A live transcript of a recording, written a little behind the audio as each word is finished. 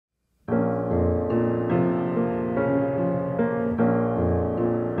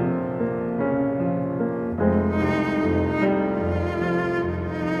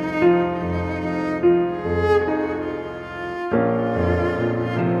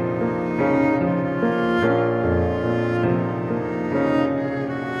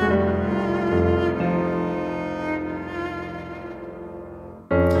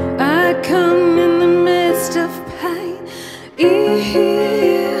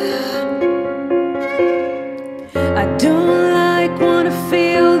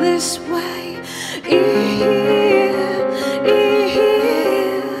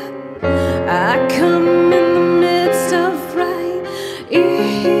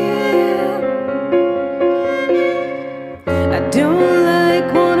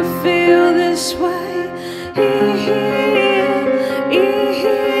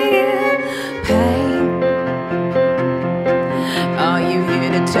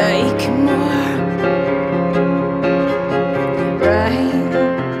take more rain.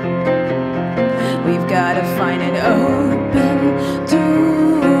 We've gotta find an open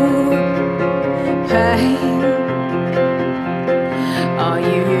door. Pain, are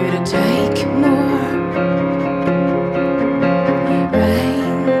you here to take more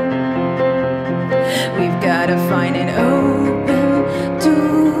rain? We've gotta find an open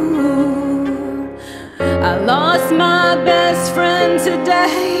door. I lost my best friend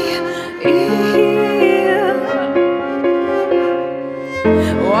today.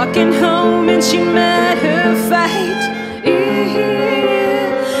 Walking home and she met her fate.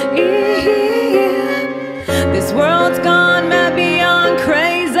 This world's gone mad beyond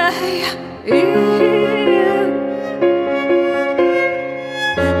crazy.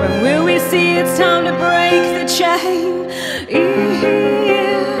 When will we see it's time to break the chain?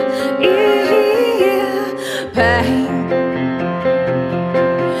 Pain,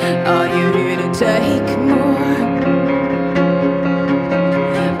 are you here to take more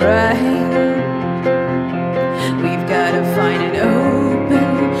rain? We've gotta find an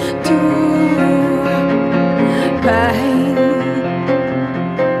open door. Pain,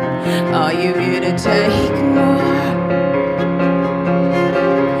 are you here to take more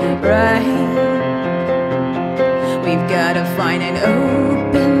rain? We've gotta find an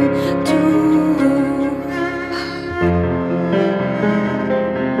open door.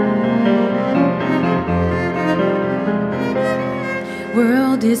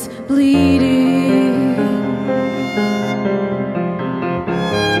 World is bleeding.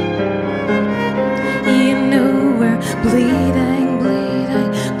 You know we're bleeding, bleeding,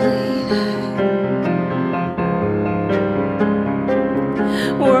 bleeding.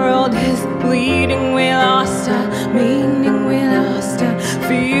 World is bleeding. We lost our meaning, we lost our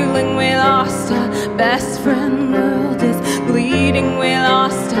feeling, we lost our best friend. World is bleeding. We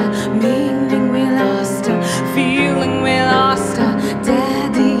lost our meaning, we lost our feeling, we lost our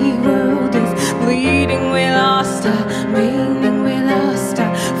daddy. World is bleeding. We lost our meaning, we lost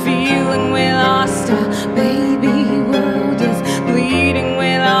our feeling, we lost our baby. World is bleeding.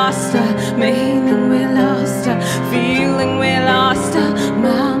 We lost our meaning, we lost our feeling, we lost our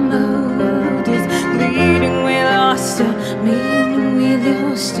mama. World is bleeding. We lost our meaning, we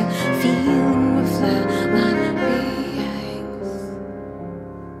lost our feeling. We're flatline beings.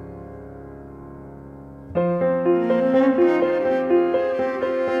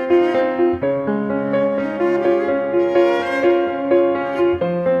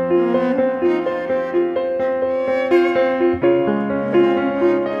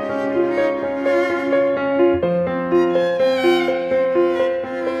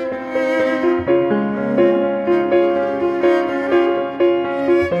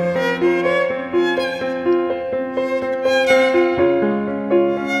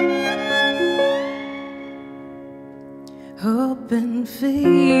 Hope and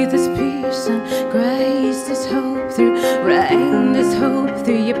faith, this peace and grace, this hope through rain, this hope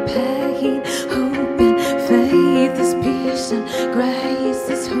through your pain. Hope and faith, this peace and grace,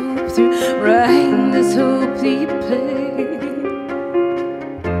 this hope through rain, this hope through your pain.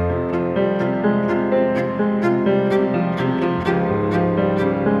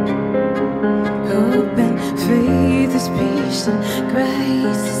 Hope and faith, this peace and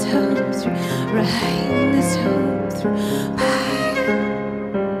grace, this hope through rain, this hope through pain.